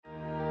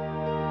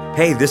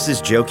Hey, this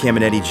is Joe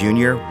Caminetti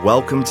Jr.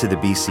 Welcome to the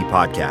BC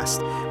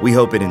Podcast. We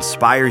hope it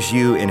inspires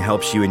you and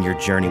helps you in your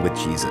journey with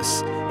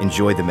Jesus.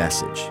 Enjoy the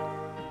message.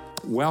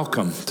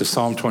 Welcome to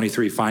Psalm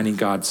 23, Finding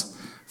God's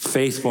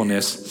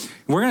Faithfulness.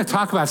 We're going to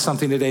talk about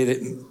something today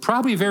that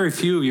probably very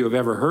few of you have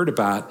ever heard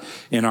about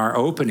in our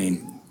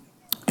opening.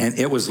 And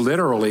it was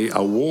literally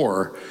a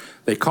war.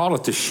 They call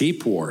it the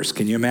sheep wars.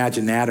 Can you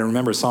imagine that? And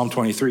remember, Psalm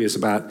 23 is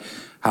about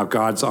how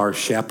God's our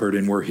shepherd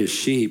and we're his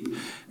sheep.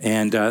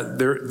 And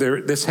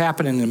this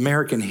happened in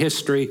American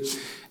history.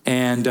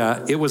 And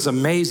it was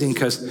amazing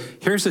because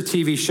here's a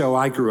TV show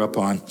I grew up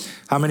on.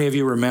 How many of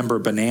you remember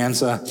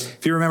Bonanza?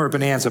 If you remember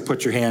Bonanza,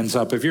 put your hands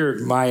up. If you're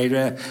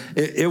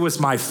it was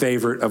my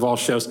favorite of all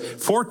shows.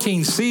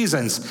 14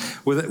 seasons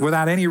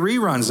without any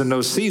reruns in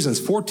those seasons.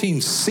 14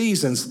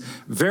 seasons,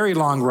 very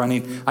long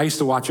running. I used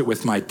to watch it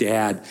with my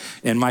dad.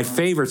 And my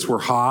favorites were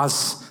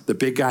Haas, the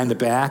big guy in the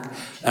back.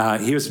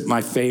 He was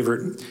my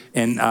favorite.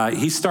 And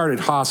he started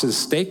Haas's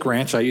Steak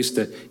Ranch. I used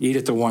to eat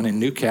at the one in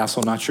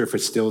Newcastle. Not sure if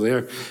it's still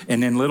there.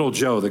 And then Little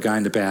Joe, the guy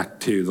in the back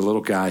too, the little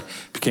guy,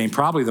 became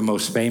probably the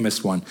most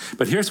famous one.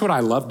 But here's what I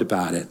loved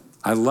about it.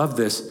 I love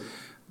this.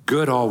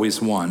 Good always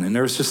won. And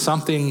there was just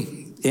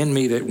something in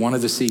me that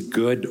wanted to see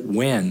good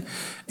win.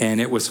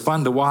 And it was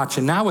fun to watch.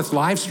 And now with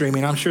live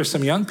streaming, I'm sure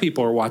some young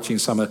people are watching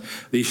some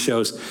of these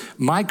shows.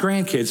 My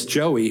grandkids,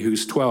 Joey,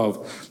 who's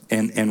 12,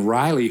 and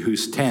Riley,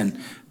 who's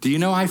 10, do you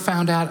know I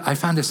found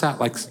this out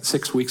like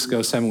 7 weeks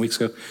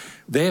ago.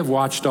 They have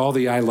watched all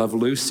the I Love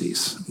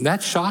Lucy's.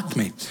 That shocked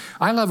me.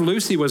 I Love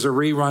Lucy was a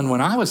rerun when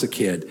I was a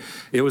kid.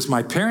 It was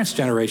my parents'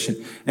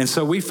 generation. And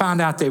so we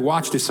found out they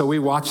watched it, so we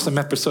watched some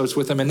episodes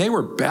with them, and they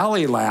were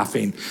belly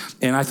laughing.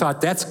 And I thought,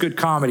 that's good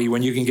comedy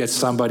when you can get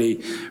somebody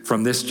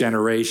from this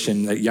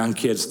generation, young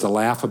kids, to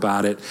laugh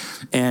about it.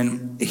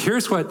 And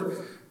here's what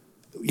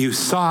you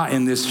saw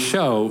in this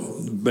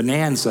show,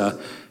 Bonanza.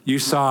 You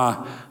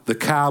saw the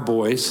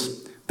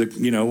cowboys,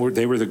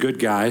 they were the good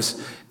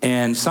guys.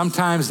 And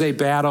sometimes they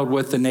battled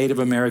with the Native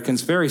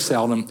Americans, very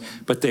seldom,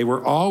 but they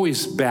were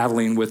always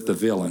battling with the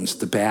villains,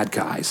 the bad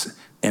guys,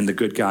 and the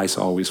good guys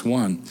always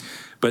won.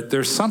 But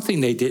there's something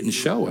they didn't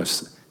show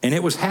us, and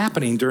it was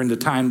happening during the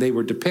time they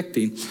were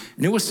depicting,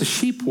 and it was the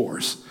sheep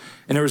wars.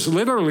 And it was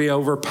literally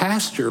over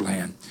pasture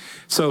land.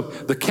 So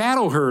the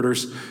cattle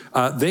herders,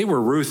 they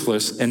were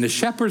ruthless, and the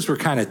shepherds were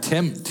kind of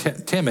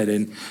timid.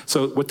 And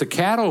so what the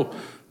cattle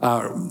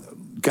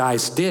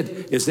guys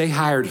did is they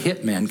hired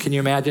hitmen. Can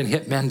you imagine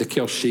hitmen to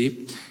kill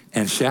sheep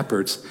and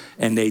shepherds?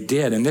 And they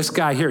did. And this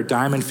guy here,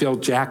 Diamond Phil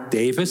Jack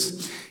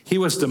Davis, he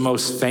was the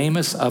most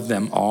famous of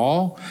them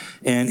all.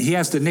 And he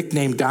has the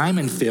nickname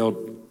Diamond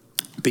Phil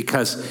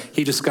because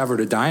he discovered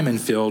a diamond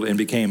field and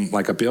became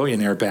like a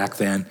billionaire back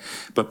then.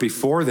 But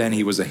before then,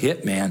 he was a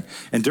hitman.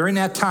 And during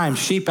that time,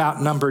 sheep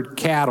outnumbered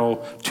cattle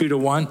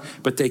 2-1,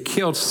 but they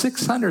killed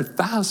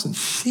 600,000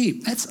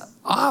 sheep. That's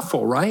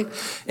awful, right?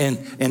 And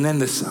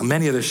then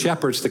many of the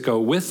shepherds that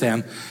go with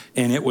them,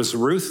 and it was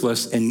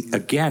ruthless. And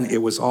again,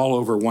 it was all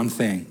over one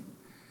thing,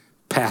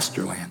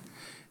 pasture land.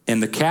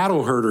 And the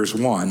cattle herders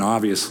won,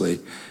 obviously.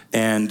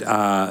 And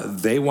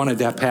they wanted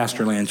that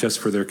pasture land just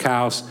for their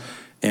cows.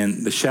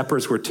 And the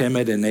shepherds were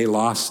timid, and they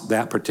lost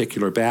that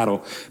particular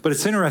battle. But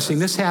it's interesting,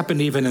 this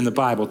happened even in the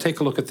Bible. Take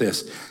a look at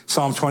this.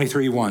 Psalm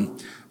 23:1.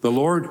 The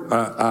Lord,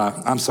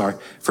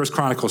 1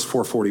 Chronicles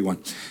 4:41.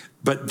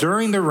 But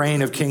during the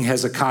reign of King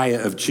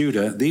Hezekiah of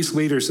Judah, these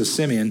leaders of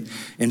Simeon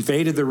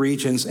invaded the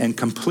regions and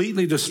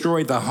completely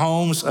destroyed the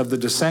homes of the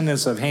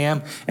descendants of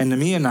Ham and the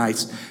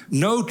Meunites.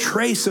 No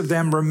trace of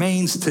them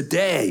remains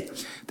today.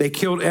 They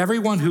killed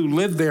everyone who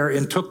lived there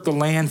and took the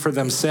land for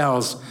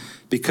themselves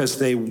because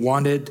they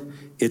wanted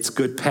its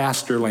good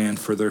pasture land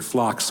for their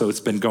flocks. So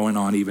it's been going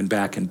on even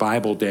back in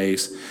Bible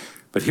days.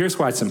 But here's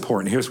why it's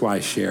important. Here's why I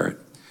share it.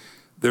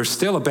 There's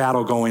still a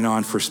battle going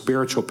on for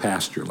spiritual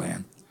pasture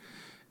land.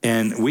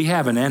 And we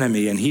have an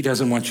enemy, and he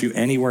doesn't want you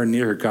anywhere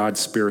near God's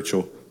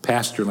spiritual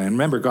pasture land.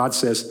 Remember, God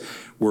says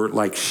we're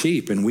like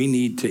sheep, and we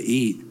need to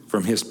eat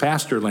from his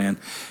pasture land.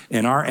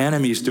 And our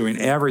enemy's doing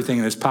everything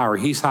in his power.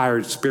 He's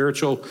hired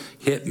spiritual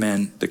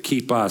hitmen to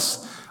keep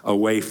us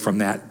away from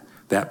that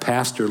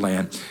pasture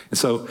land. And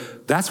so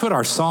that's what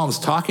our Psalm's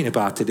talking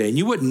about today. And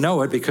you wouldn't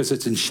know it because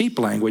it's in sheep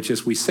language,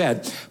 as we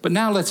said. But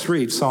now let's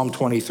read Psalm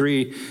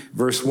 23.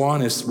 Verse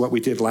 1 is what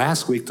we did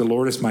last week. The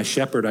Lord is my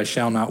shepherd, I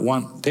shall not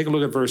want. Take a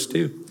look at verse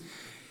 2.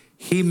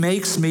 He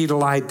makes me to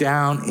lie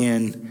down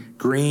in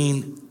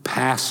green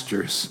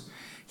pastures.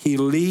 He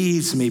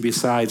leads me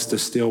beside the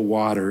still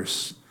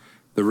waters.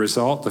 The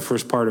result, the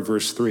first part of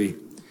verse 3,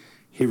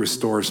 he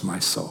restores my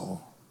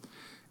soul.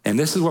 And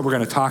this is what we're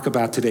going to talk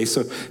about today.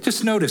 So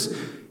just notice,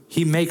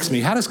 he makes me.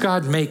 How does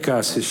God make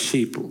us, his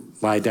sheep,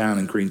 lie down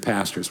in green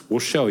pastures? We'll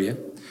show you.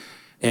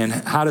 And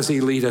how does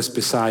he lead us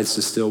besides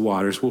the still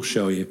waters? We'll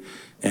show you.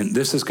 And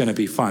this is going to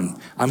be fun.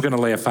 I'm going to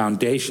lay a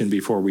foundation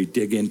before we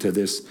dig into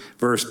this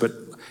verse. But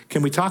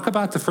can we talk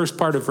about the first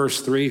part of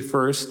verse 3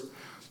 first?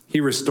 He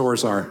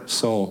restores our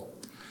soul.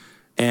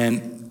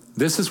 And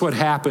this is what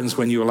happens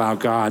when you allow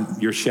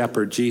God, your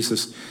shepherd,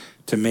 Jesus,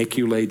 to make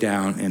you lay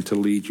down and to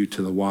lead you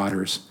to the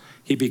waters.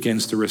 he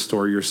begins to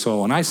restore your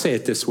soul. And I say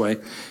it this way,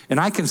 and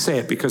I can say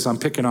it because I'm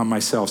picking on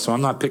myself, so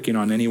I'm not picking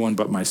on anyone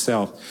but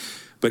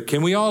myself. But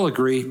can we all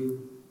agree,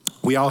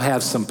 we all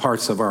have some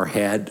parts of our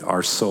head,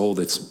 our soul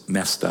that's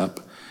messed up?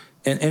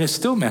 And it's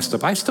still messed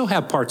up. I still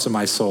have parts of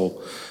my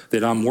soul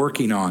that I'm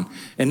working on.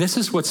 And this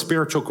is what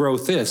spiritual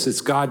growth is.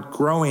 It's God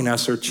growing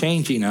us or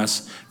changing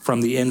us from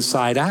the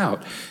inside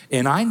out.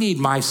 And I need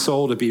my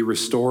soul to be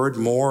restored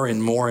more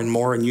and more and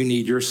more. And you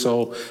need your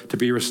soul to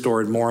be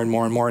restored more and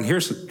more and more. And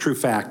here's the true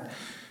fact.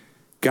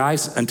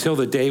 Guys, until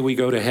the day we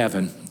go to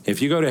heaven,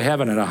 if you go to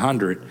heaven at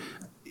 100,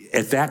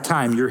 at that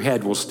time, your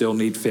head will still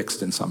need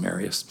fixed in some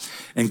areas.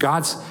 And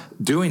God's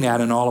doing that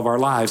in all of our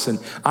lives. And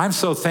I'm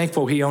so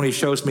thankful he only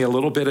shows me a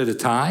little bit at a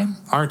time,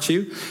 aren't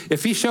you?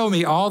 If he showed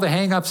me all the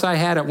hang-ups I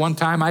had at one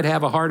time, I'd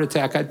have a heart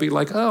attack. I'd be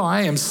like, oh,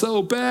 I am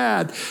so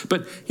bad.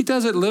 But he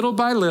does it little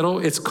by little.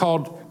 It's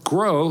called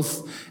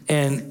growth,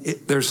 and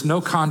there's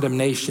no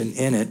condemnation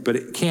in it, but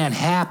it can't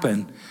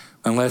happen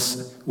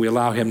unless we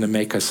allow him to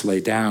make us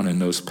lay down in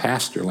those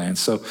pasture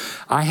lands. So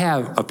I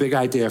have a big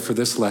idea for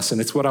this lesson.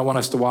 It's what I want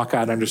us to walk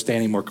out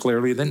understanding more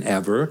clearly than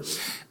ever.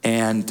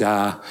 And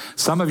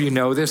some of you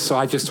know this, so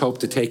I just hope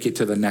to take it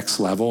to the next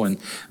level. And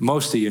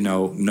most of you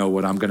know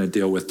what I'm going to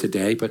deal with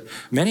today. But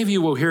many of you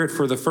will hear it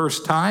for the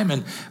first time,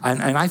 and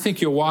I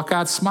think you'll walk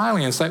out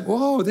smiling and say,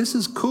 whoa, this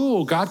is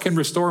cool. God can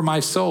restore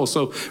my soul.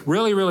 So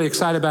really, really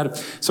excited about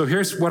it. So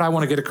here's what I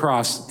want to get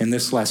across in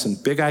this lesson.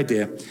 Big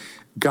idea.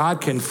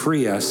 God can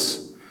free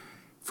us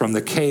from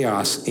the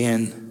chaos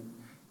in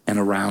and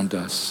around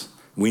us.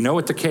 We know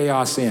what the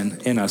chaos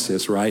in us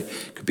is, right?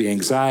 Could be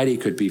anxiety,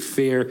 could be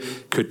fear,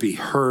 could be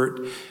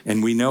hurt.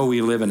 And we know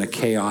we live in a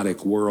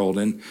chaotic world.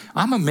 And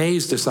I'm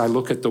amazed as I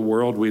look at the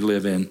world we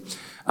live in.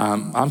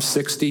 I'm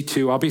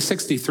 62. I'll be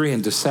 63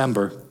 in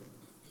December.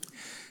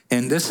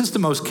 And this is the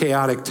most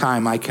chaotic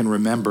time I can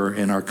remember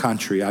in our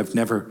country. I've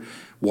never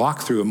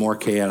walk through a more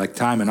chaotic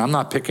time. And I'm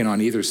not picking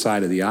on either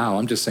side of the aisle.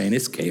 I'm just saying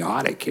it's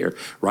chaotic here,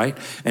 right?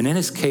 And then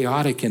it's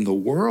chaotic in the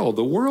world.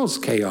 The world's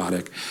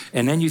chaotic.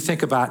 And then you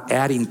think about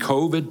adding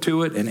COVID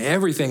to it and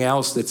everything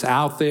else that's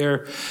out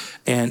there.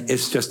 And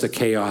it's just a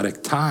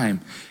chaotic time.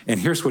 And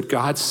here's what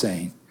God's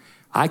saying.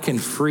 I can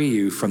free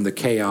you from the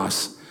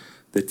chaos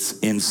that's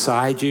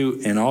inside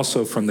you and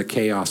also from the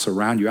chaos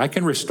around you. I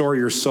can restore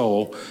your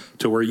soul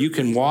to where you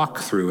can walk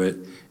through it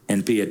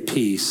and be at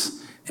peace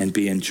and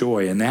be in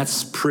joy. And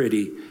that's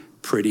pretty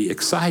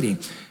exciting.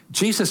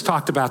 Jesus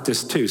talked about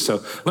this too.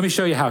 So let me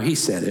show you how he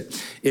said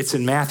it. It's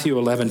in Matthew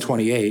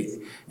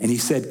 11:28. And he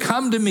said,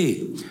 come to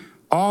me,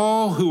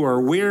 all who are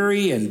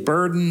weary and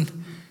burdened,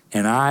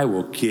 and I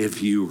will give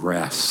you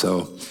rest.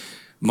 So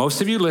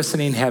most of you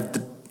listening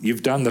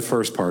you've done the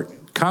first part.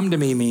 Come to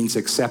me means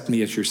accept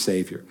me as your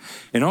Savior.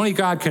 And only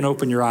God can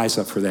open your eyes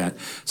up for that.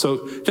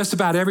 So just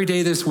about every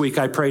day this week,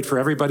 I prayed for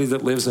everybody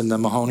that lives in the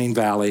Mahoning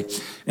Valley.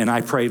 And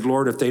I prayed,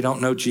 Lord, if they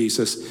don't know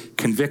Jesus,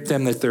 convict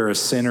them that they're a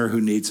sinner who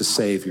needs a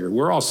Savior.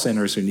 We're all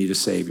sinners who need a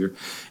Savior.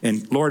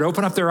 And Lord,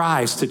 open up their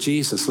eyes to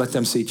Jesus. Let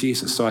them see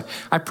Jesus. So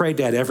I prayed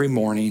that every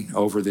morning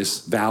over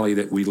this valley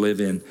that we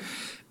live in.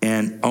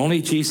 And only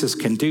Jesus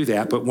can do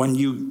that. But when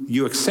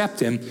you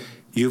accept him,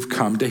 you've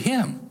come to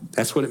him.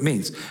 That's what it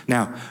means.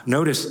 Now,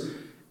 notice,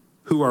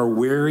 who are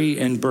weary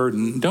and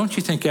burdened. Don't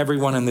you think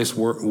everyone in this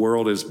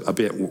world is a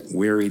bit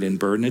wearied and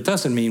burdened? It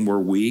doesn't mean we're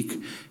weak.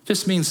 It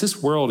just means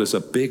this world is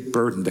a big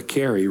burden to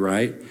carry,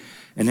 right?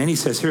 And then he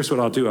says, here's what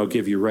I'll do. I'll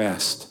give you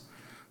rest.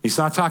 He's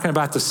not talking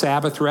about the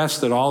Sabbath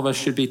rest that all of us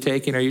should be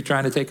taking. Are you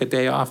trying to take a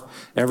day off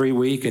every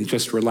week and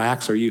just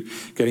relax? Are you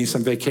getting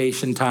some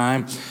vacation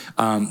time?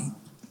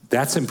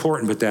 That's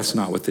important, but that's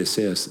not what this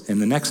is.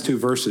 And the next two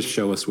verses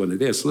show us what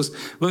it is. So let's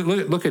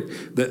look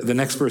at the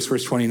next verse,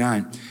 verse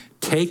 29.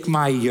 Take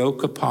my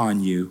yoke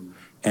upon you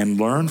and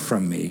learn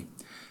from me,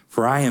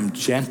 for I am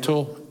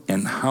gentle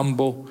and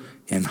humble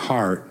in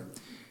heart,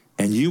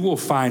 and you will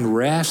find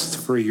rest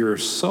for your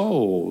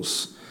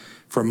souls.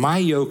 For my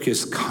yoke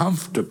is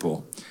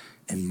comfortable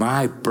and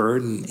my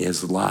burden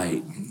is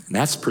light. And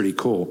that's pretty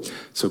cool.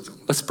 So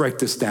let's break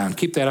this down.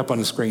 Keep that up on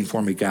the screen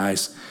for me,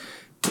 guys.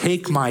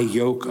 Take my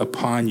yoke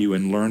upon you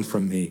and learn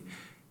from me.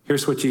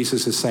 Here's what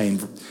Jesus is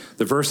saying.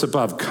 The verse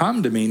above,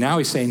 come to me. Now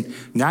he's saying,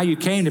 now you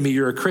came to me,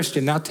 you're a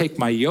Christian, now take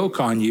my yoke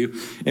on you.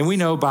 And we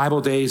know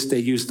Bible days, they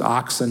used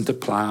oxen to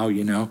plow,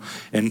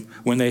 And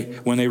when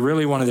they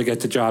really wanted to get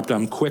the job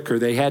done quicker,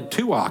 they had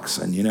 2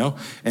 oxen,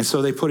 And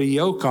so they put a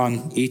yoke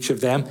on each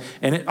of them.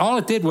 And all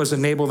it did was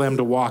enable them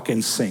to walk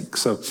in sync.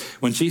 So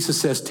when Jesus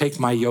says,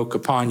 take my yoke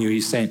upon you,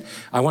 he's saying,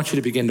 I want you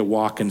to begin to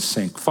walk in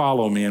sync.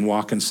 Follow me and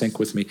walk in sync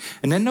with me.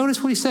 And then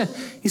notice what he said.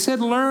 He said,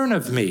 learn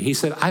of me. He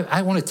said,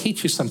 I want to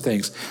teach you some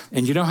things.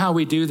 And you know how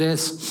we do this?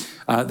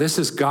 This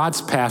is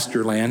God's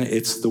pasture land.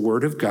 It's the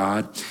Word of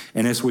God.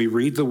 And as we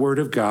read the Word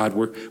of God,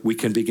 we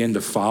can begin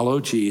to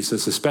follow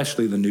Jesus,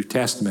 especially the New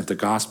Testament, the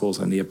Gospels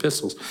and the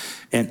epistles.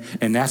 And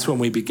that's when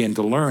we begin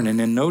to learn. And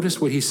then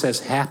notice what he says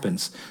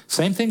happens.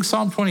 Same thing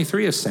Psalm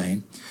 23 is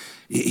saying.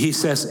 He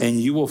says, and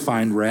you will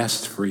find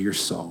rest for your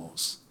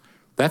souls.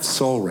 That's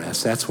soul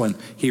rest. That's when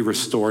he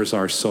restores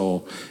our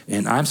soul.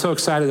 And I'm so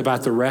excited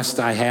about the rest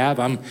I have.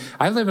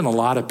 I live in a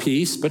lot of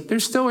peace, but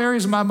there's still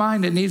areas of my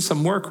mind that need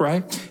some work,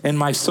 right? And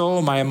my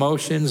soul, my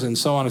emotions, and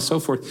so on and so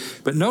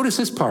forth. But notice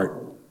this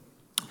part.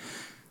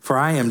 For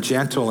I am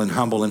gentle and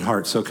humble in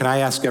heart. So can I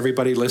ask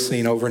everybody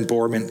listening over in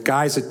Boardman,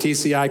 guys at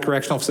TCI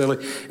Correctional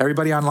Facility,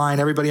 everybody online,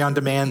 everybody on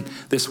demand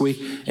this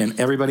week, and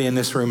everybody in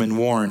this room in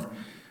Warren,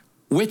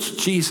 which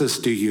Jesus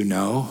do you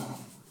know?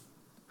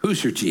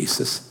 Who's your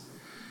Jesus?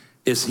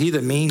 Is he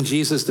the mean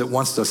Jesus that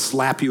wants to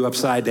slap you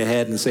upside the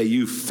head and say,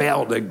 you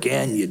failed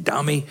again, you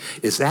dummy?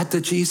 Is that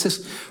the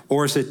Jesus?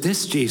 Or is it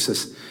this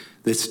Jesus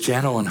that's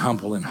gentle and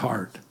humble in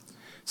heart?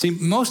 See,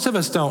 most of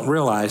us don't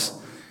realize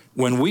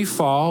when we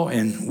fall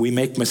and we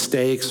make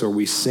mistakes or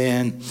we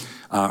sin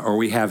or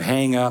we have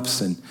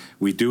hang-ups and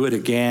we do it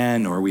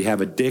again or we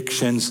have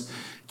addictions,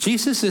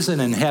 Jesus isn't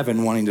in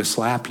heaven wanting to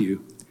slap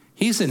you.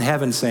 He's in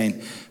heaven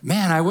saying,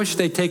 man, I wish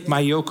they'd take my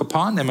yoke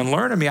upon them and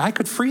learn of me. I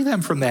could free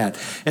them from that.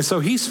 And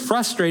so he's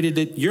frustrated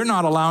that you're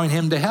not allowing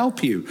him to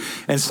help you.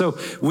 And so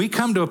we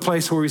come to a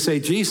place where we say,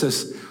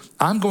 Jesus,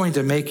 I'm going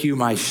to make you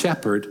my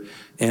shepherd,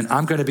 and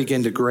I'm going to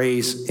begin to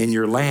graze in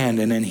your land.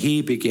 And then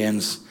he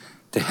begins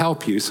to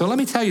help you. So let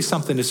me tell you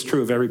something that's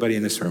true of everybody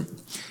in this room,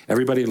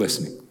 everybody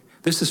listening.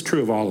 This is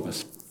true of all of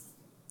us.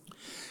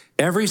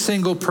 Every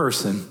single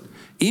person,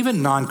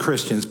 even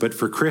non-Christians, but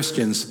for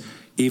Christians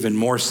even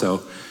more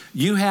so,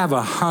 you have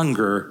a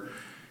hunger,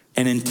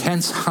 an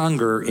intense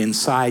hunger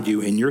inside you,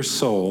 in your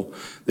soul,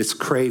 that's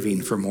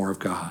craving for more of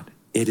God.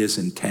 It is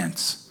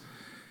intense.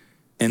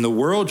 In the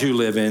world you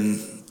live in,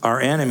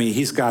 our enemy,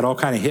 he's got all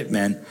kind of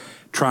hitmen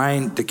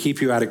trying to keep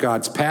you out of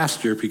God's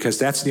pasture because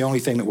that's the only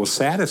thing that will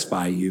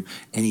satisfy you,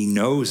 and he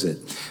knows it.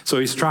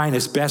 So he's trying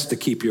his best to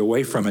keep you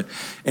away from it.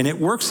 And it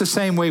works the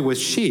same way with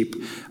sheep.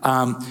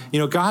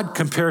 God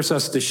compares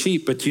us to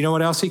sheep, but do you know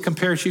what else he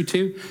compares you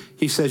to?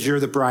 He says you're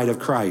the bride of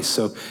Christ.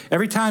 So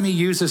every time he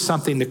uses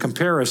something to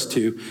compare us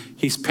to,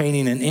 he's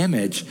painting an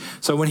image.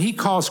 So when he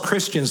calls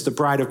Christians the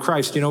bride of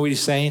Christ, you know what he's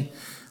saying?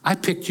 I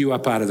picked you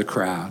up out of the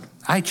crowd.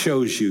 I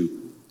chose you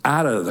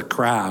out of the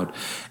crowd,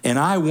 and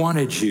I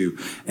wanted you,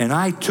 and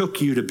I took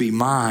you to be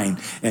mine,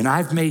 and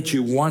I've made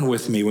you one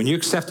with me. When you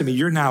accepted me,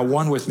 you're now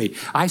one with me.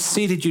 I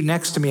seated you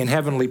next to me in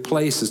heavenly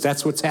places.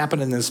 That's what's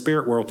happening in the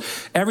spirit world.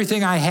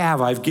 Everything I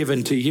have, I've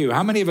given to you.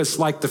 How many of us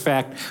like the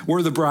fact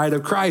we're the bride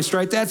of Christ,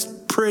 right? That's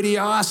pretty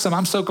awesome.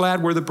 I'm so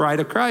glad we're the bride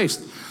of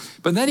Christ.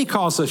 But then he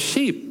calls us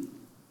sheep.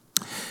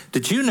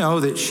 Did you know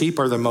that sheep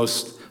are the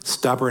most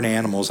stubborn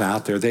animals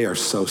out there? They are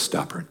so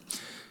stubborn.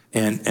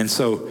 And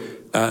so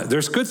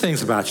there's good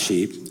things about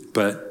sheep,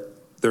 but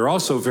they're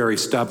also very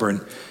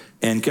stubborn.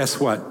 And guess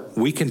what?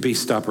 We can be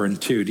stubborn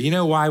too. Do you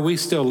know why? We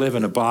still live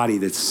in a body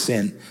that's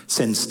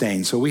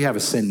sin-stained. So we have a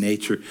sin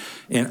nature.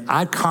 And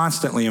I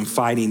constantly am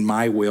fighting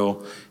my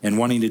will and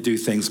wanting to do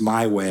things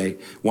my way,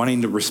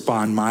 wanting to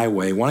respond my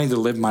way, wanting to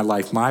live my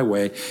life my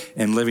way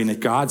and living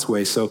it God's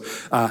way. So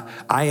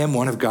I am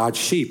one of God's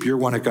sheep. You're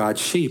one of God's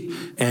sheep.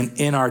 And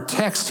in our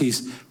text,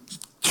 he's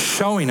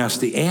showing us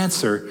the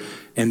answer.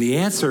 And the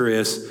answer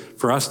is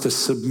for us to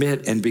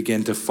submit and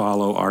begin to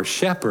follow our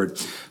shepherd.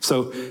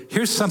 So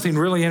here's something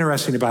really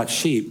interesting about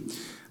sheep.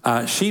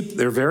 Sheep,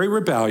 they're very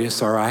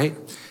rebellious, all right?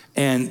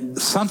 And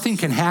something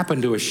can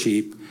happen to a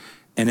sheep,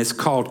 and it's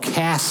called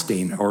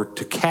casting, or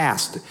to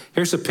cast.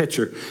 Here's a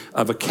picture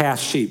of a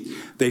cast sheep.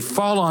 They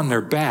fall on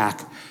their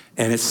back,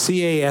 and it's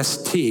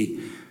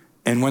C-A-S-T.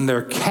 And when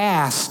they're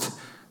cast,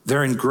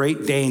 they're in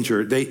great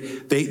danger.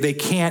 They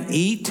can't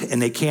eat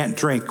and they can't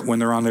drink when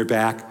they're on their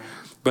back.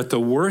 But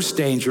the worst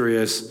danger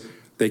is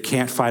they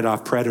can't fight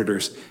off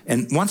predators.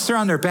 And once they're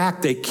on their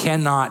back, they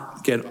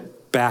cannot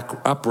get back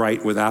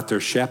upright without their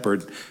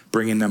shepherd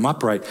bringing them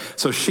upright.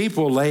 So sheep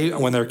will lay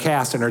when they're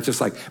cast and they're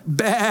just like,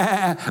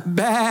 bah,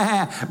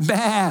 bah,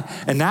 bah.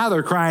 And now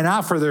they're crying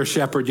out for their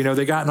shepherd. You know,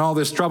 they got in all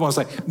this trouble. It's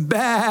like,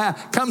 bah,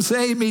 come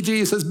save me,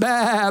 Jesus,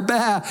 bah,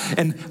 bah.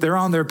 And they're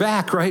on their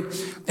back, right?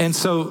 And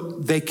so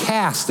they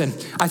cast. And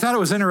I thought it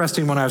was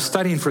interesting when I was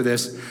studying for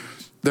this.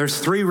 There's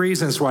 3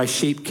 reasons why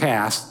sheep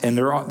cast, and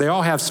they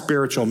all have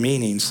spiritual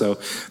meaning. So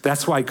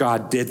that's why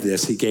God did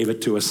this. He gave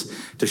it to us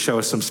to show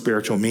us some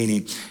spiritual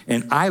meaning.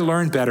 And I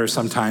learn better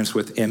sometimes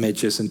with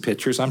images and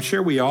pictures. I'm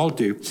sure we all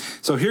do.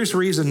 So here's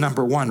reason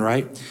number 1,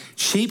 right?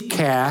 Sheep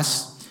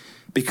cast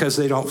because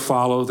they don't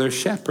follow their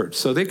shepherd.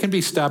 So they can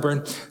be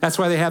stubborn. That's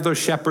why they have those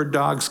shepherd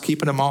dogs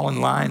keeping them all in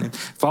line and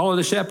follow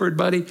the shepherd,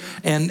 buddy.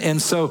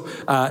 And so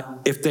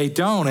if they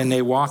don't and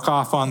they walk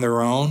off on their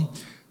own,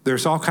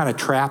 there's all kind of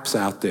traps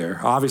out there.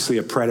 Obviously,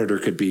 a predator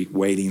could be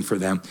waiting for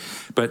them.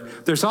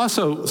 But there's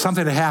also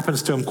something that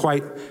happens to them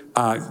quite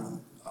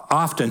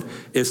often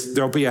is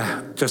there'll be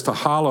just a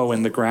hollow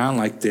in the ground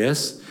like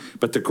this,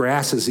 but the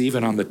grass is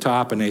even on the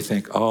top, and they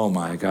think, oh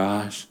my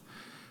gosh,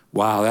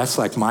 wow, that's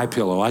like my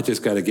pillow. I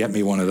just got to get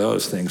me one of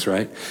those things,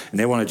 right? And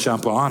they want to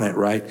jump on it,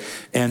 right?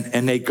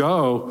 And they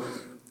go,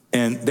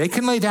 and they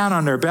can lay down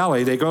on their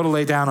belly. They go to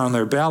lay down on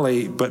their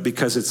belly, but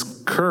because it's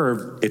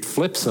curved, it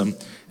flips them.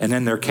 And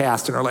then they're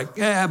cast and are like,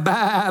 yeah,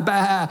 bah,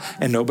 bah,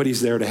 and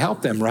nobody's there to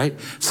help them, right?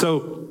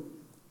 So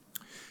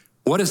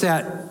what is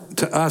that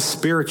to us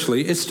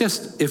spiritually? It's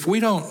just if we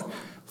don't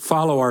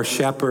follow our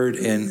shepherd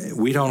and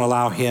we don't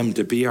allow him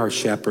to be our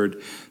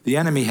shepherd, the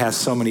enemy has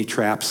so many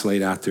traps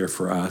laid out there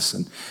for us.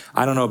 And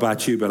I don't know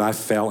about you, but I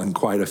fell in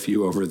quite a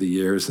few over the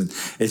years. And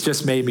it's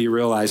just made me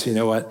realize, you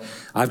know what?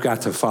 I've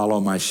got to follow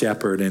my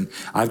shepherd, and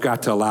I've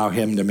got to allow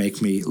him to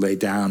make me lay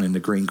down in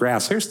the green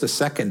grass. Here's the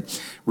second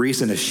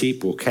reason a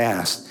sheep will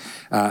cast.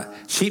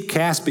 Sheep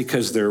cast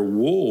because their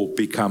wool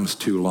becomes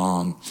too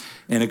long.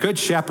 And a good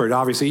shepherd,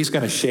 obviously, he's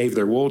going to shave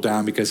their wool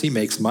down because he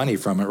makes money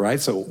from it, right?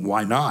 So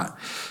why not?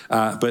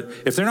 But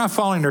if they're not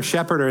following their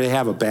shepherd, or they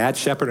have a bad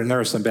shepherd, and there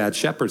are some bad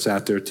shepherds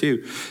out there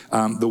too,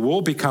 the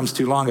wool becomes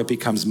too long. It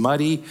becomes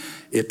muddy.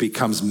 It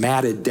becomes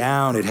matted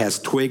down. It has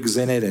twigs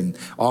in it and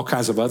all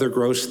kinds of other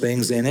gross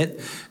things in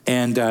it.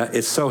 And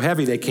it's so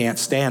heavy they can't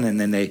stand, and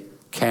then they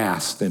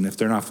cast. And if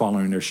they're not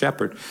following their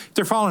shepherd, if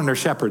they're following their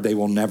shepherd, they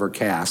will never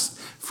cast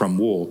from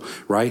wool,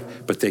 right?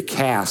 But they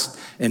cast.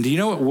 And do you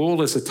know what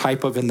wool is a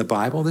type of in the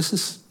Bible? This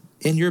is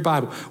in your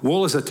Bible.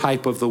 Wool is a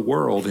type of the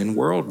world, in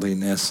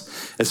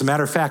worldliness. As a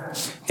matter of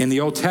fact, in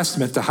the Old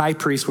Testament, the high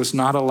priest was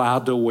not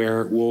allowed to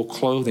wear wool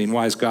clothing.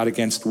 Why is God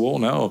against wool?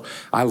 No,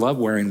 I love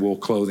wearing wool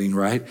clothing,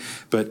 right?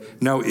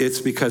 But no, it's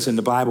because in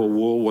the Bible,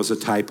 wool was a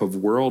type of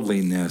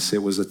worldliness.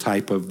 It was a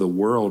type of the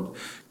world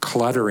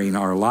cluttering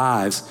our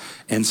lives.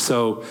 And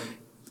so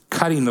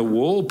cutting the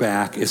wool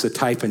back is a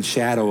type and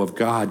shadow of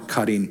God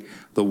cutting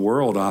the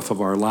world off of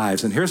our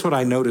lives. And here's what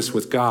I notice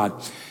with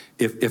God.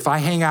 If I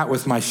hang out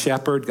with my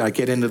shepherd, I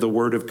get into the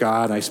Word of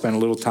God, I spend a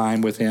little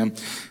time with him,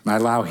 and I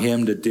allow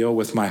him to deal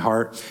with my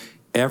heart,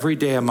 every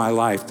day of my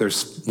life,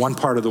 there's one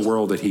part of the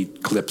world that he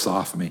clips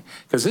off me.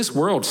 Because this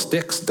world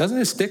sticks. Doesn't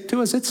it stick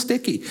to us? It's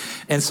sticky.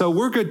 And so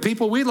we're good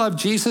people. We love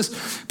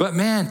Jesus. But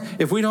man,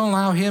 if we don't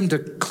allow him to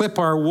clip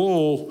our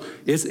wool,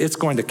 it's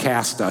going to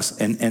cast us.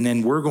 And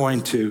then we're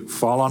going to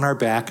fall on our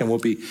back, and we'll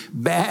be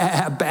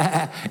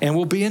and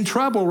we'll be in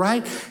trouble,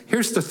 right?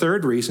 Here's the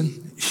third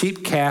reason.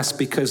 Sheep cast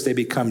because they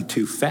become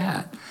too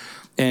fat.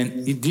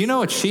 And do you know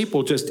what sheep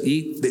will just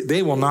eat?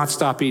 They will not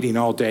stop eating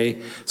all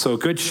day. So a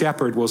good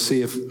shepherd will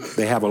see if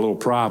they have a little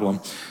problem,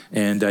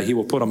 and he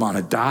will put them on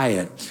a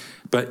diet.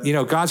 But, you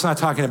know, God's not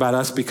talking about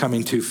us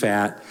becoming too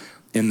fat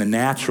in the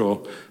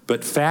natural,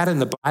 but fat in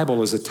the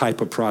Bible is a type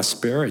of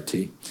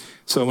prosperity.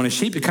 So when a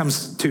sheep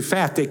becomes too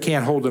fat, they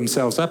can't hold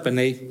themselves up and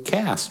they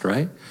cast,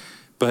 right?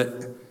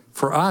 But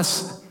for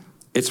us,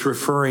 it's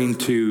referring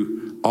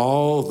to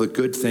all the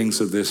good things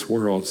of this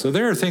world. So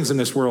there are things in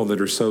this world that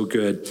are so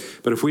good,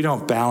 but if we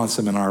don't balance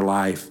them in our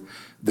life,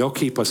 they'll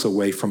keep us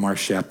away from our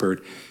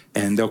shepherd,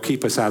 and they'll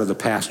keep us out of the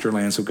pasture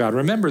lands of God.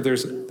 Remember,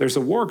 there's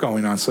a war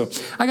going on. So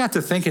I got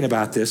to thinking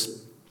about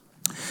this.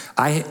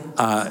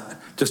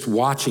 Just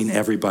watching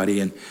everybody,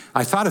 and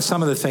I thought of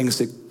some of the things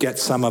that get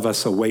some of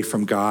us away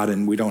from God,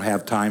 and we don't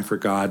have time for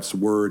God's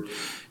word.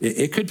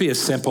 It could be as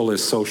simple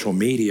as social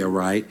media,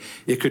 right?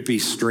 It could be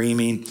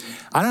streaming.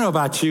 I don't know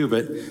about you,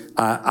 but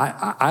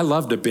I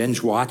love to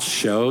binge watch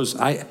shows.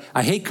 I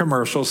hate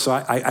commercials, so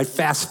I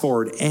fast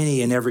forward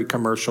any and every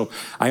commercial.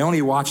 I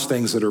only watch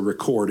things that are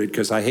recorded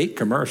because I hate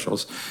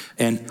commercials.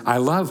 And I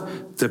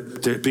love to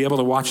be able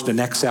to watch the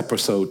next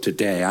episode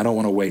today. I don't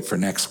want to wait for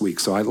next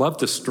week. So I love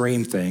to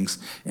stream things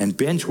and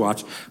binge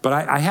watch. But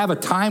I have a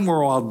time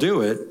where I'll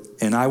do it,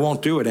 and I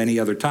won't do it any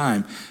other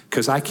time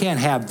because I can't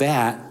have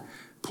that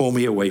pull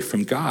me away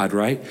from God,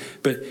 right?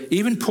 But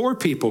even poor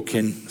people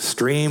can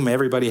stream.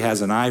 Everybody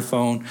has an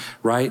iPhone,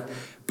 right?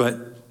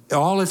 But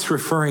all it's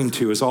referring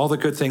to is all the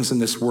good things in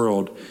this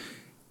world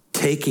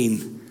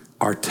taking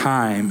our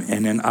time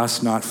and then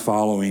us not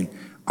following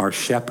our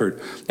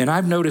shepherd. And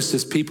I've noticed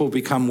as people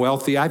become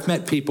wealthy, I've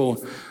met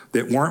people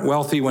that weren't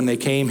wealthy when they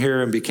came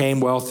here and became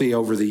wealthy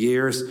over the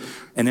years.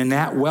 And then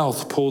that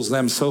wealth pulls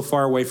them so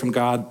far away from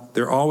God.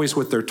 They're always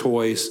with their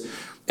toys.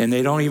 And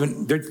they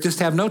just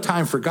have no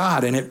time for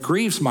God. And it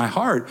grieves my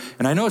heart.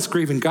 And I know it's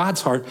grieving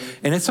God's heart.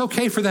 And it's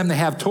okay for them to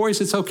have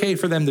toys. It's okay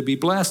for them to be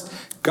blessed.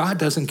 God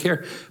doesn't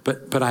care.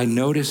 But I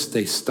notice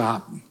they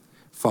stop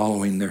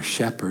following their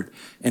shepherd.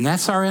 And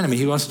that's our enemy.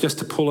 He wants just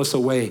to pull us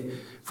away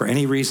for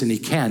any reason he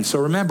can. So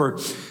remember,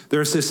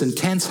 there's this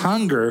intense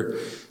hunger,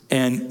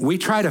 and we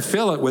try to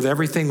fill it with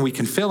everything we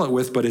can fill it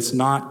with, but it's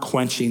not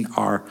quenching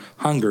our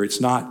hunger.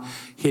 It's not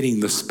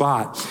hitting the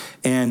spot.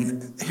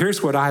 And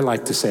here's what I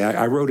like to say.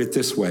 I wrote it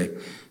this way.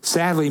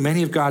 Sadly,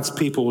 many of God's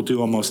people will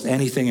do almost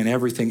anything and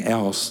everything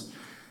else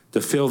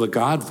to fill the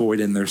God void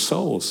in their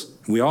souls.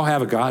 We all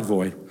have a God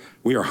void.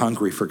 We are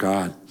hungry for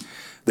God.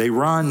 They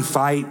run,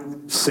 fight,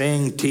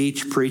 sing,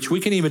 teach, preach. We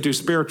can even do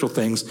spiritual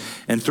things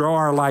and throw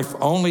our life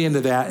only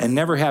into that and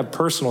never have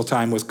personal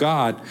time with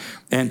God.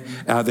 And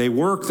they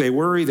work, they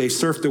worry, they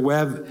surf the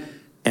web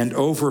and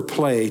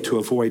overplay to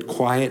avoid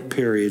quiet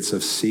periods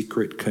of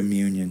secret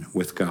communion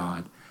with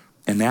God.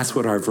 And that's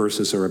what our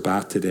verses are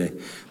about today,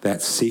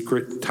 that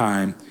secret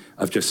time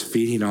of just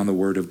feeding on the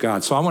word of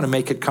God. So I want to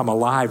make it come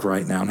alive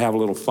right now and have a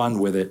little fun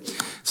with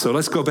it. So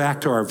let's go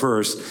back to our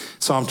verse,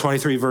 Psalm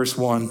 23, verse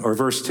 1, or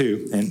verse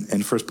 2, and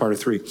the first part of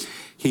 3.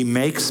 He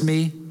makes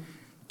me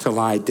to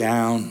lie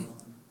down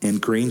in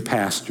green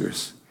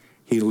pastures.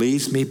 He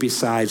leads me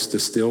beside the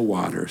still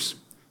waters.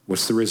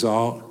 What's the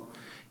result?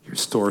 He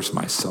restores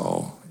my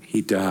soul.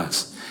 He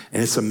does.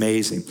 And it's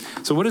amazing.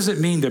 So what does it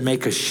mean to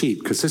make a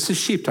sheep? Because this is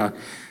sheep talk.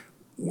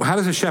 How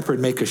does a shepherd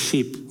make a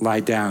sheep lie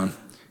down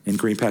in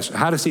green pasture?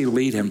 How does he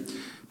lead him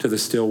to the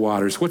still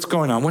waters? What's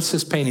going on? What's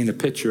this painting a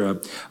picture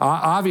of?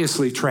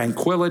 Obviously,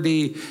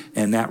 tranquility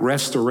and that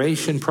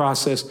restoration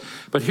process.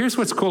 But here's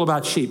what's cool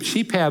about sheep.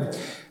 Sheep have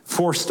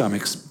 4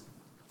 stomachs,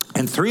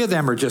 and 3 of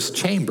them are just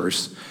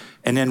chambers.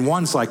 And then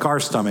one's like our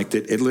stomach,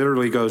 that it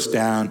literally goes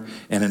down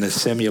and it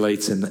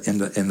assimilates in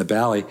the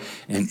belly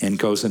and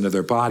goes into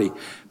their body.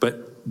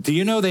 But do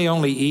you know they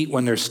only eat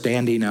when they're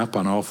standing up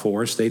on all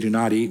 4s? They do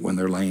not eat when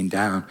they're laying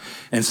down.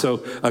 And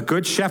so a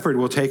good shepherd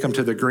will take them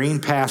to the green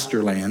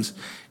pasture lands,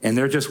 and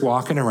they're just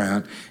walking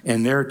around,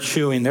 and they're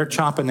chewing, they're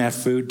chomping that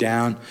food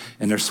down,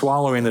 and they're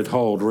swallowing it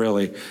whole,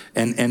 really.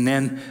 And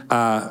then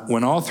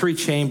when all 3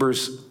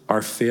 chambers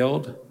are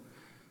filled,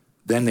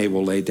 then they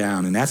will lay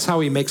down. And that's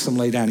how he makes them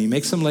lay down. He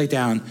makes them lay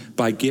down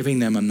by giving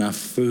them enough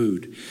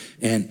food.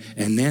 And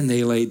then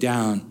they lay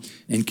down.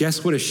 And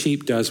guess what a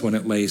sheep does when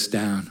it lays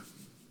down?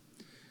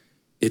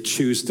 It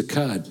chews the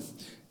cud.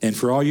 And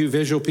for all you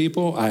visual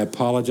people, I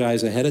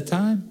apologize ahead of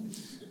time.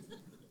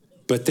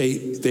 But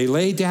they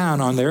lay down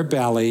on their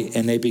belly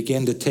and they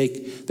begin to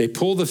they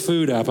pull the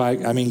food up.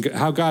 I mean,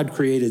 how God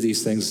created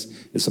these things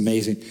is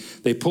amazing.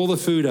 They pull the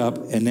food up,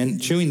 and then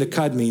chewing the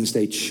cud means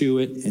they chew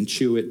it and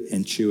chew it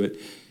and chew it.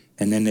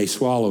 And then they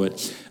swallow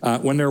it.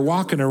 When they're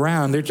walking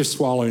around, they're just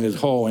swallowing it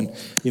whole. And,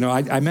 you know,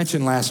 I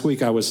mentioned last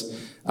week I was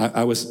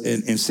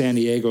in San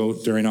Diego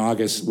during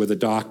August with a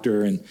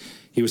doctor, and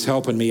he was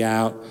helping me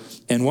out.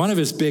 And one of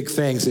his big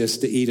things is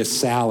to eat a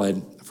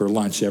salad for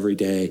lunch every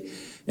day.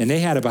 And they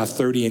had about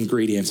 30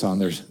 ingredients on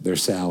their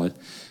salad.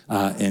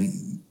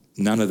 And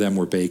none of them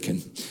were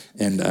bacon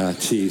and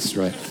cheese,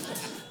 right?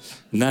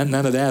 None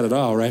of that at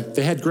all, right?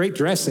 They had great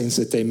dressings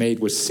that they made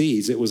with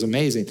seeds. It was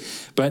amazing.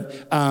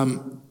 But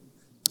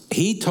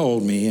he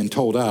told me and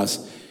told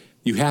us,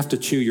 you have to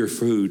chew your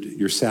food,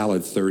 your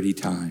salad, 30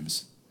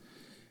 times.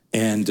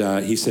 And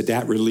he said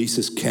that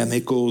releases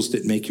chemicals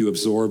that make you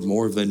absorb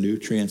more of the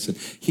nutrients. And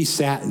he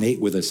sat and ate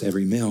with us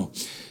every meal.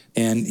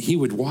 And he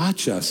would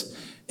watch us.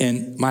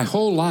 And my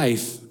whole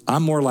life,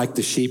 I'm more like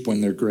the sheep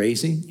when they're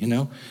grazing, you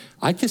know.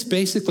 I just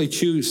basically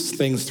chew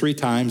things 3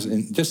 times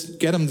and just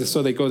get them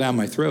so they go down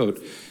my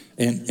throat.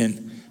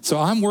 And so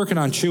I'm working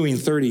on chewing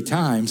 30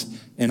 times,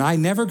 and I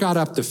never got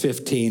up to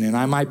 15, and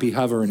I might be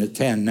hovering at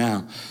 10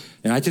 now.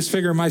 And I just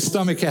figure my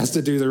stomach has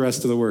to do the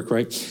rest of the work,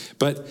 right?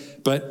 But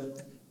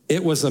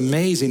it was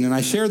amazing. And I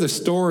share the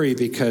story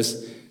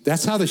because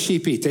that's how the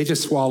sheep eat. They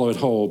just swallow it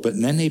whole, but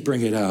then they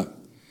bring it up.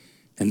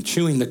 And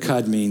chewing the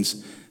cud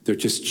means they're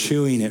just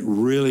chewing it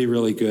really,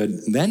 really good.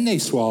 And then they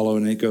swallow,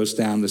 and it goes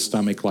down the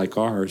stomach like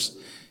ours,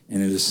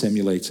 and it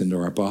assimilates into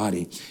our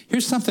body.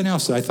 Here's something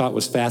else that I thought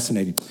was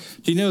fascinating.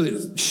 Do you know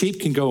that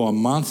sheep can go a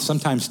month,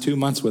 sometimes 2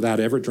 months,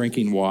 without ever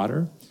drinking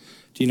water?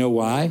 Do you know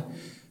why?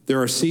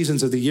 There are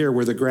seasons of the year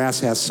where the grass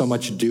has so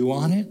much dew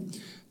on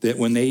it that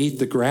when they eat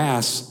the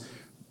grass,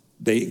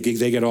 they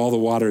get all the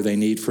water they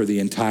need for the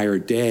entire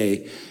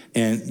day.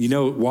 And you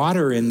know,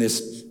 water in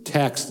this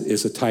text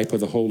is a type of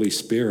the Holy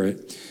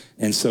Spirit.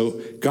 And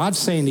so God's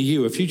saying to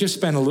you, if you just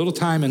spend a little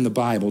time in the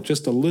Bible,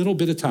 just a little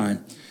bit of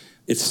time,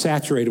 it's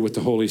saturated with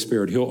the Holy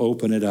Spirit. He'll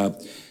open it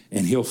up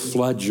and he'll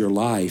flood your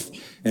life.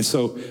 And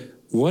so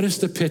what is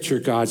the picture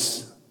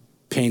God's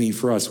painting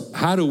for us?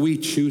 How do we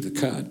chew the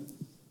cud?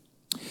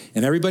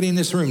 And everybody in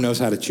this room knows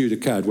how to chew the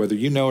cud. Whether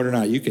you know it or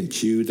not, you can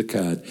chew the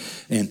cud.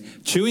 And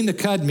chewing the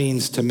cud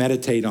means to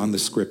meditate on the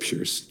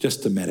scriptures,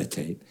 just to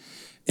meditate.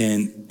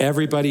 And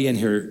everybody in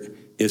here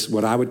is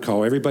what I would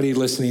call, everybody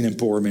listening in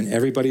Boardman,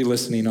 everybody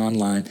listening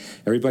online,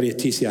 everybody at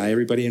TCI,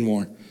 everybody in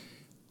Warren,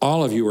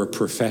 all of you are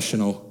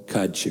professional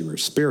cud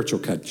chewers, spiritual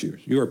cud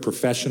chewers. You are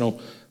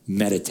professional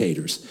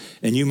meditators.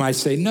 And you might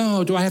say,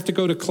 no, do I have to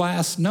go to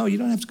class? No, you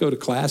don't have to go to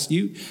class.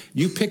 You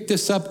pick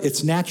this up.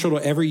 It's natural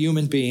to every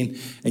human being.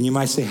 And you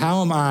might say,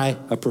 how am I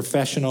a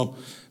professional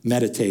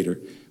meditator?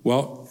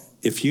 Well,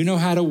 if you know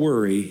how to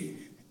worry,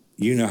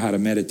 you know how to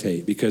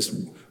meditate,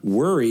 because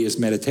worry is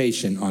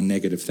meditation on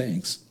negative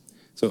things.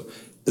 So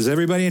does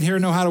everybody in here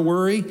know how to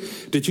worry?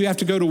 Did you have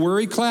to go to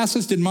worry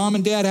classes? Did mom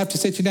and dad have to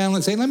sit you down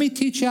and say, let me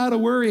teach you how to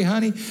worry,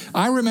 honey?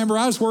 I remember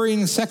I was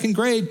worrying in 2nd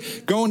grade,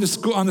 going to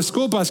school, on the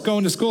school bus,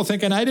 going to school,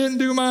 thinking, I didn't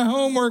do my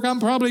homework.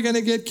 I'm probably going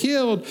to get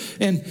killed.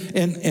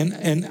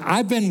 And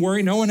I've been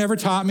worried. No one ever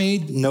taught me.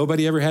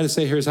 Nobody ever had to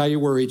say, here's how you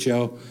worry,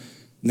 Joe.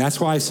 And that's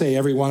why I say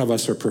every one of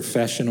us are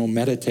professional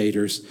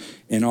meditators.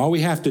 And all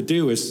we have to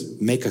do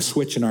is make a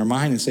switch in our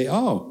mind and say,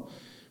 oh,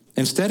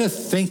 instead of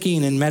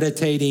thinking and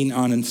meditating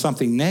on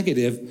something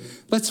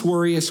negative, let's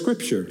worry a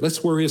scripture.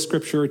 Let's worry a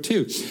scripture or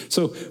two.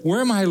 So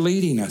where am I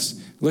leading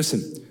us?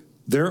 Listen,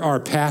 there are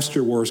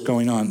pasture wars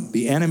going on.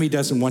 The enemy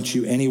doesn't want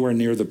you anywhere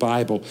near the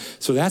Bible.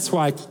 So that's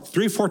why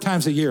 3 or 4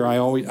 times a year,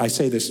 I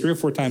say this 3 or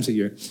 4 times a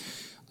year,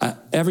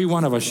 Every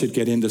one of us should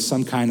get into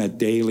some kind of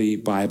daily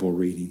Bible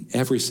reading,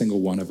 every single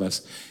one of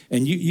us.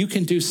 And you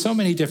can do so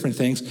many different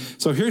things.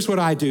 So here's what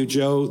I do,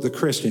 Joe the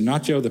Christian,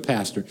 not Joe the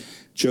pastor,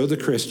 Joe the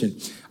Christian.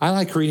 I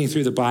like reading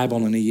through the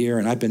Bible in a year,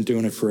 and I've been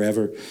doing it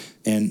forever.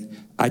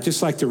 And I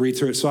just like to read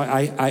through it. So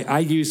I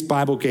use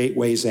Bible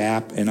Gateway's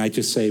app, and I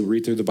just say,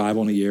 read through the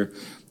Bible in a year.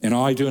 And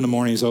all I do in the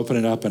morning is open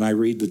it up, and I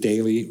read the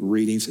daily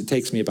readings. It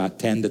takes me about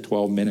 10 to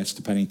 12 minutes,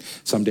 depending.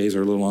 Some days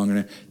are a little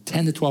longer.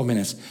 10 to 12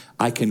 minutes,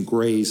 I can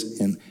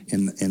graze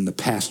in the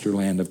pasture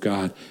land of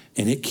God.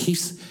 And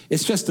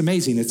it's just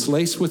amazing. It's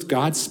laced with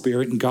God's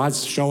Spirit, and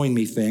God's showing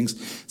me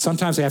things.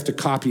 Sometimes I have to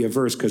copy a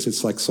verse because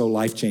it's like so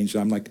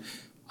life-changing. I'm like,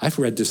 I've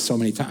read this so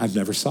many times, I've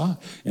never saw it.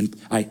 And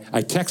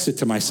I text it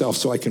to myself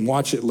so I can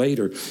watch it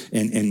later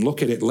and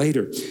look at it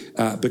later.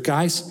 But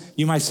guys,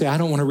 you might say, I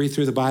don't want to read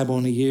through the Bible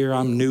in a year,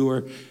 I'm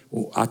newer.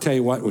 Well, I'll tell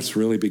you what's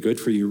really be good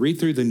for you. Read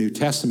through the New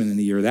Testament in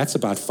a year. That's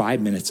about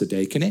 5 minutes a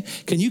day. Can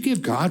you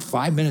give God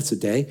 5 minutes a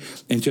day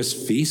and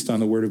just feast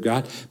on the Word of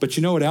God? But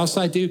you know what else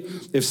I do?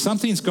 If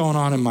something's going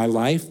on in my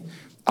life,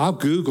 I'll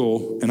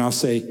Google and I'll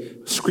say,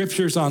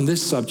 scriptures on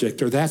this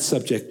subject or that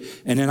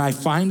subject. And then I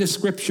find a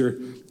scripture,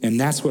 and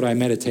that's what I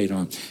meditate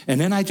on. And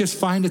then I just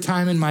find a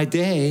time in my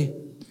day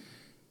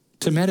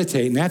to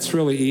meditate. And that's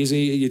really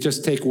easy. You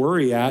just take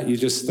worry out. You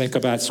just think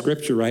about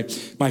scripture,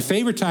 right? My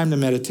favorite time to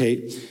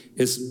meditate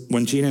is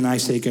when Gina and I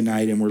say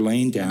goodnight and we're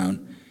laying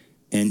down.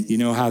 And you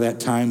know how that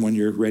time when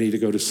you're ready to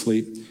go to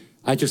sleep,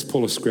 I just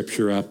pull a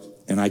scripture up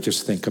and I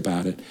just think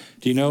about it.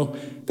 Do you know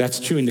that's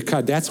chewing the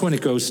cud? That's when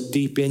it goes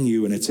deep in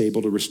you and it's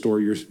able to restore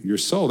your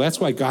soul. That's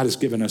why God has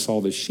given us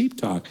all this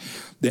sheep talk.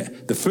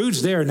 The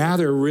food's there, now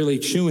they're really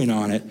chewing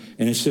on it,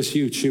 and it's just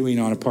you chewing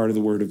on a part of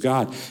the Word of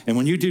God. And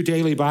when you do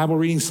daily Bible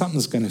reading,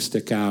 something's going to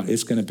stick out.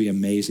 It's going to be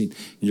amazing.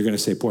 And you're going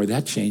to say, boy,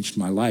 that changed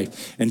my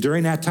life. And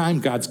during that time,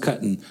 God's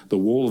cutting the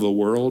wool of the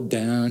world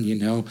down,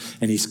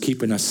 and he's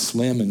keeping us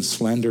slim and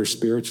slender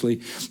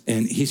spiritually.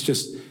 And he's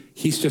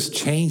just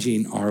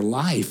changing our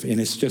life,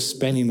 and it's just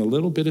spending a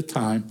little bit of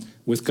time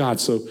with God.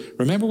 So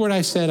remember what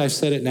I said. I've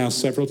said it now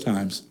several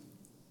times.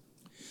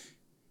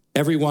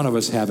 Every one of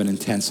us have an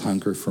intense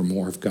hunger for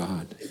more of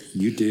God.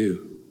 You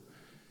do.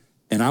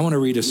 And I want to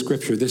read a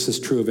scripture. This is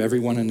true of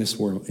everyone in this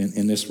world,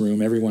 in this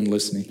room, everyone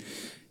listening.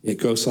 It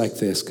goes like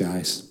this,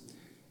 guys.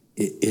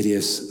 It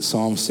is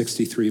Psalm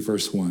 63,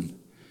 verse 1.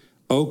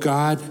 Oh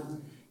God,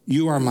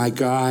 you are my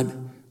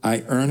God.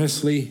 I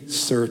earnestly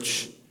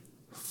search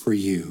for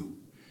you.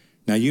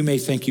 Now, you may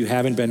think you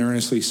haven't been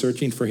earnestly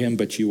searching for him,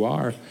 but you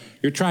are.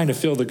 You're trying to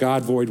fill the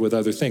God void with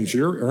other things.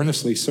 You're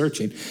earnestly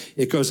searching.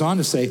 It goes on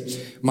to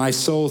say, my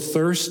soul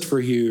thirsts for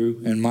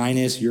you, and mine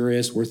is, your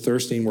is. We're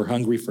thirsting, we're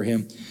hungry for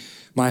him.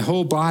 My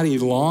whole body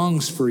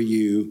longs for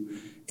you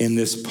in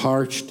this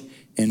parched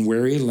and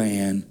weary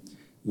land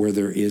where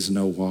there is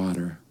no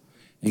water.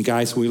 And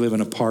guys, we live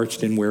in a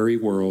parched and weary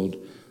world.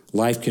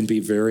 Life can be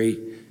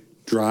very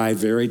dry,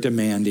 very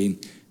demanding,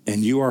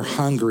 and you are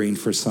hungering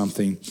for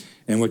something.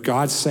 And what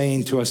God's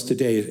saying to us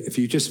today, if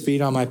you just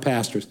feed on my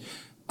pastors,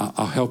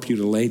 I'll help you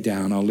to lay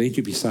down. I'll lead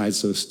you beside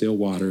those still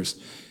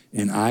waters,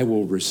 and I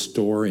will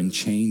restore and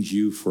change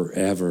you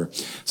forever.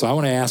 So I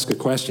want to ask a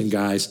question,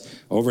 guys,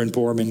 over in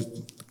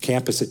Boardman,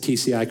 campus at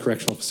TCI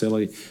Correctional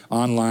Facility,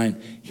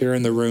 online, here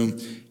in the room.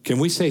 Can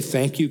we say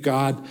thank you,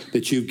 God,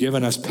 that you've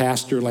given us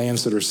pasture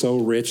lands that are so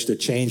rich to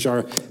change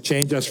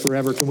us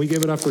forever? Can we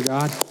give it up for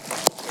God?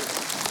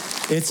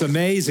 It's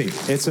amazing.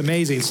 It's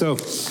amazing.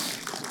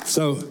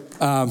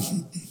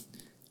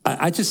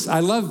 I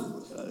love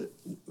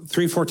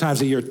 3-4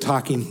 times a year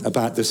talking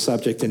about this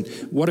subject, and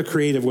what a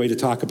creative way to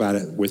talk about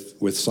it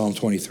with Psalm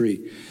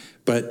 23.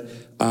 But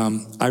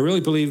I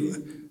really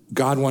believe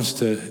God wants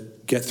to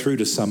get through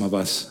to some of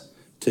us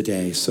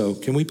today. So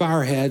can we bow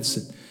our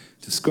heads?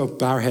 Just go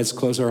bow our heads,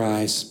 close our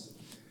eyes.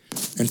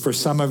 And for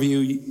some of you,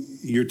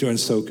 you're doing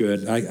so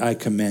good. I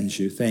commend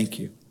you. Thank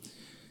you.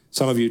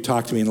 Some of you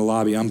talked to me in the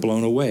lobby. I'm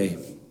blown away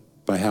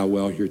by how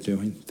well you're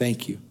doing.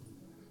 Thank you.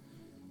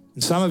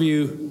 And some of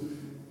you,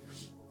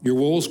 your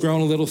wool's grown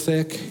a little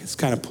thick. It's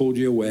kind of pulled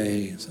you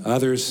away.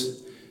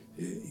 Others,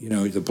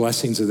 the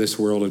blessings of this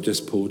world have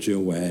just pulled you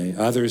away.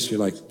 Others, you're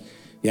like,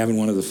 you haven't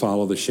wanted to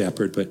follow the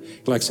shepherd, but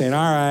you're like saying,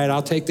 all right,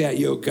 I'll take that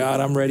yoke, God.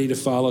 I'm ready to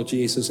follow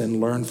Jesus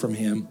and learn from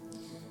him.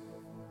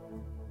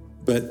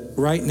 But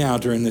right now,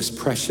 during this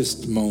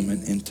precious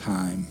moment in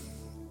time,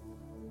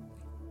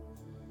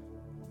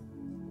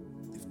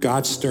 if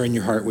God's stirring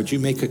your heart, would you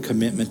make a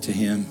commitment to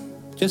him,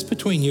 just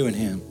between you and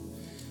him?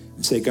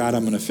 And say, God,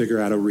 I'm going to figure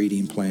out a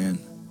reading plan.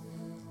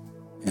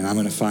 And I'm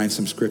going to find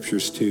some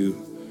scriptures too.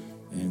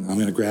 And I'm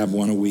going to grab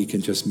one a week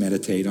and just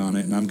meditate on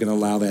it. And I'm going to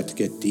allow that to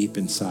get deep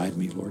inside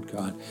me, Lord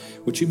God.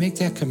 Would you make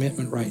that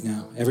commitment right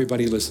now?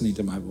 Everybody listening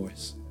to my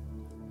voice.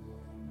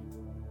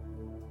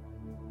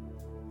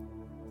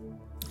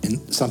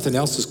 And something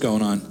else is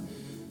going on.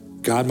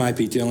 God might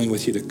be dealing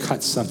with you to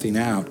cut something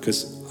out,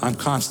 because I'm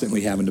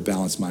constantly having to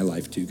balance my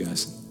life too,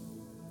 guys.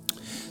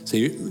 So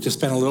you just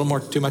spent a little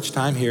too much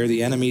time here.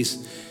 The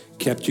enemy's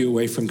kept you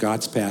away from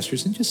God's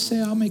pastures, and just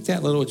say, I'll make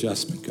that little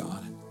adjustment,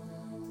 God.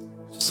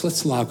 So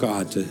let's allow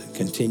God to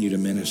continue to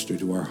minister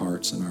to our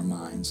hearts and our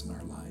minds and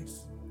our life.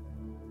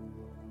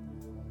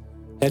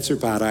 Heads are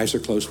bowed, eyes are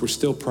closed. We're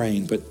still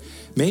praying, but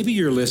maybe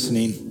you're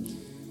listening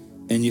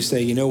and you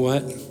say, you know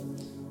what?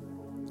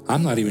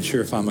 I'm not even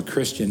sure if I'm a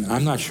Christian.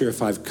 I'm not sure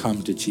if I've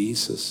come to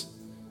Jesus.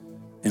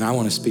 And I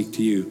want to speak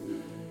to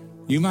you.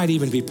 You might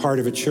even be part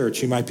of a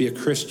church. You might be a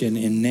Christian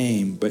in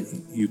name, but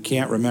you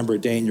can't remember a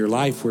day in your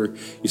life where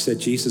you said,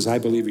 Jesus, I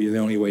believe you're the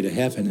only way to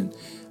heaven, and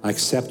I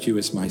accept you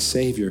as my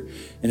Savior.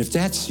 And if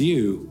that's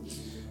you,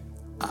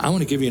 I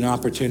want to give you an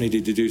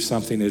opportunity to do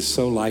something that is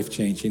so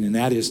life-changing, and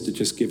that is to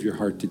just give your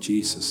heart to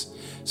Jesus.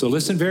 So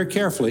listen very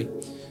carefully.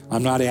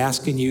 I'm not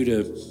asking you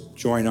to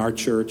join our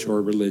church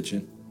or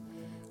religion.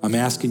 I'm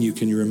asking you,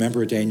 can you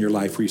remember a day in your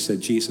life where you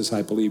said, Jesus,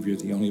 I believe you're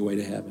the only way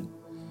to heaven,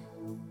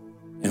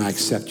 and I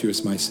accept you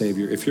as my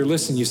Savior? If you're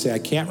listening, you say, I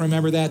can't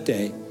remember that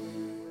day,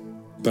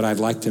 but I'd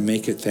like to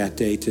make it that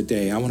day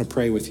today. I want to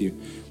pray with you.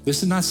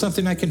 This is not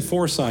something I can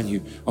force on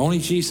you. Only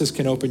Jesus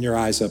can open your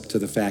eyes up to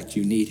the fact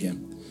you need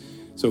him.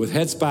 So with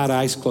heads bowed,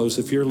 eyes closed,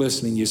 if you're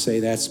listening, you say,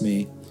 that's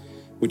me.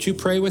 Would you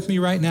pray with me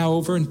right now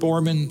over in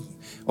Borman,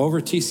 over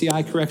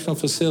TCI Correctional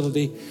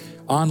Facility,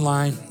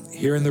 online,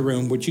 here in the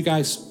room? Would you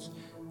guys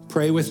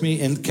pray with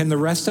me? And can the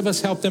rest of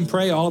us help them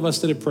pray? All of us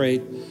that have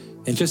prayed.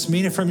 And just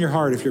mean it from your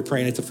heart if you're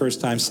praying it the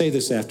first time. Say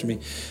this after me.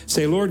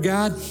 Say, Lord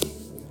God,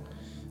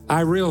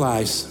 I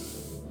realize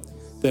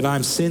that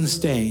I'm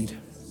sin-stained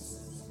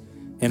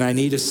and I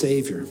need a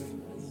Savior.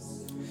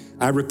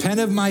 I repent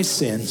of my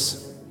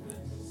sins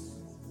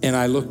and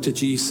I look to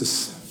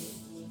Jesus.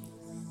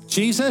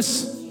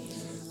 Jesus,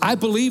 I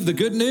believe the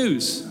good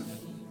news.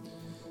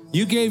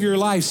 You gave your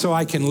life so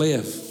I can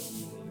live.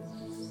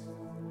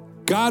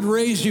 God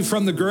raised you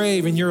from the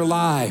grave and you're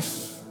alive.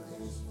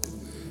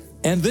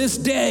 And this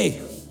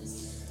day,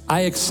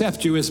 I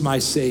accept you as my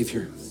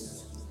Savior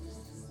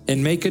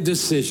and make a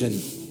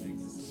decision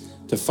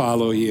to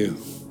follow you.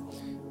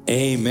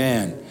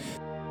 Amen.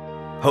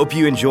 Hope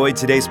you enjoyed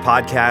today's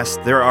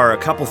podcast. There are a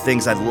couple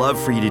things I'd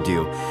love for you to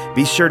do.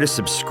 Be sure to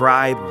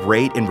subscribe,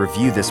 rate, and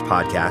review this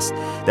podcast.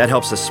 That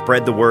helps us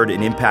spread the word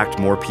and impact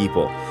more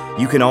people.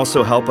 You can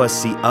also help us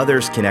see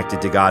others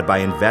connected to God by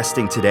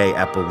investing today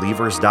at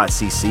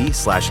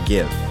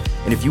believers.cc/give.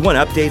 And if you want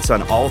updates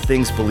on all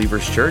things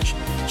Believers Church,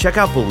 check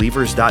out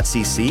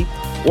believers.cc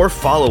or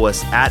follow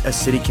us at A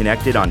City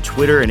Connected on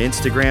Twitter and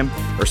Instagram,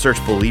 or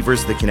search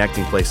Believers The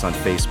Connecting Place on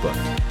Facebook.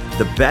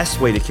 The best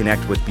way to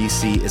connect with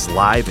BC is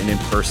live and in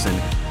person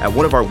at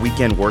one of our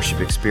weekend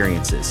worship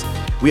experiences.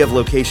 We have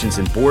locations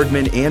in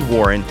Boardman and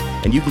Warren,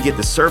 and you can get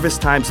the service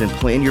times and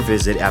plan your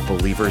visit at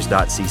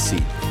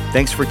believers.cc.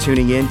 Thanks for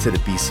tuning in to the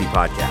BC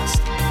Podcast.